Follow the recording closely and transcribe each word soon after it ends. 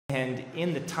And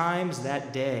in the Times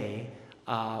that day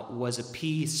was a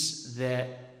piece that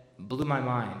blew my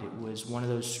mind. It was one of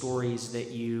those stories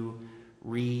that you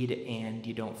read and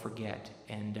you don't forget.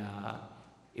 And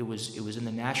it was in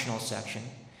the national section,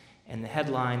 and the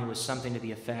headline was something to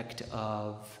the effect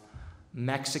of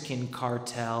Mexican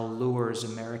cartel lures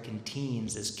American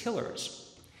teens as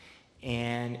killers.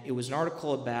 And it was an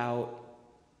article about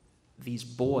these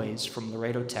boys from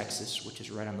Laredo, Texas, which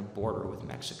is right on the border with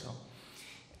Mexico.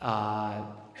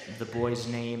 The boys'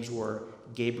 names were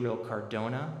Gabriel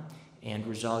Cardona and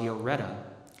Rosalio Retta.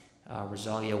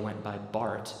 Rosalio went by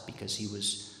Bart because he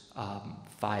was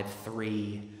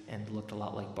 5'3" and looked a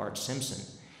lot like Bart Simpson.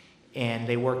 And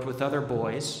they worked with other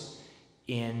boys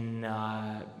in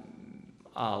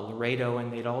Laredo,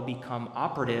 and they'd all become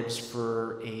operatives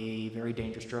for a very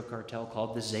dangerous drug cartel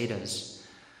called the Zetas.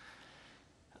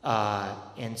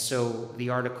 And so the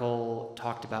article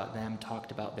talked about them,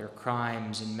 talked about their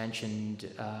crimes, and mentioned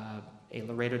a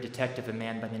Laredo detective, a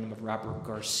man by the name of Robert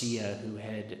Garcia, who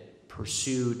had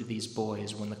pursued these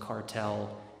boys when the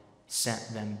cartel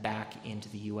sent them back into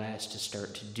the U.S. to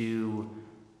start to do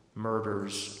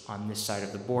murders on this side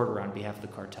of the border on behalf of the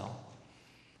cartel.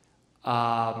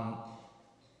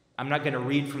 I'm not going to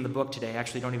read from the book today. I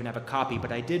actually don't even have a copy,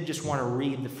 but I did just want to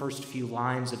read the first few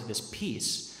lines of this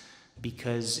piece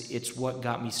because it's what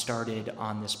got me started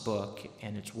on this book,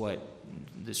 and it's what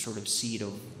the sort of seed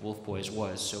of Wolf Boys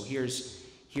was. So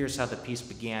here's how the piece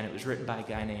began. It was written by a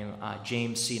guy named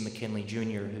James C. McKinley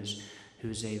Jr.,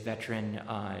 who's a veteran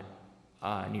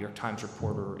New York Times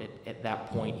reporter. At that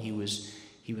point, he was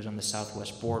on the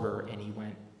southwest border, and he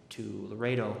went to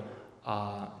Laredo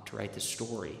to write this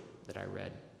story that I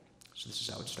read. So this is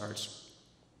how it starts.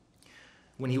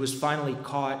 When he was finally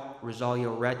caught,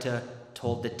 Rosalio Retta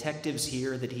told detectives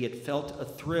here that he had felt a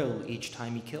thrill each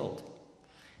time he killed.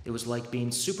 It was like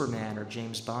being Superman or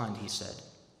James Bond, he said.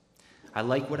 I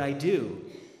like what I do,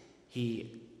 he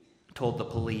told the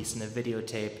police in a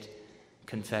videotaped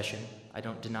confession. I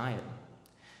don't deny it.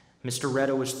 Mr.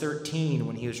 Retta was 13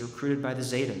 when he was recruited by the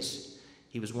Zetas.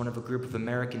 He was one of a group of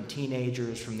American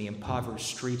teenagers from the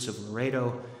impoverished streets of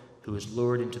Laredo who was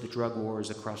lured into the drug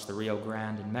wars across the Rio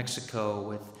Grande in Mexico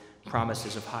with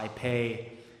promises of high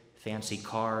pay, fancy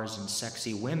cars, and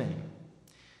sexy women.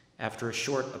 After a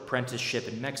short apprenticeship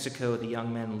in Mexico, the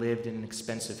young men lived in an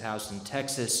expensive house in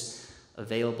Texas,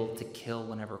 available to kill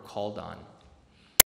whenever called on.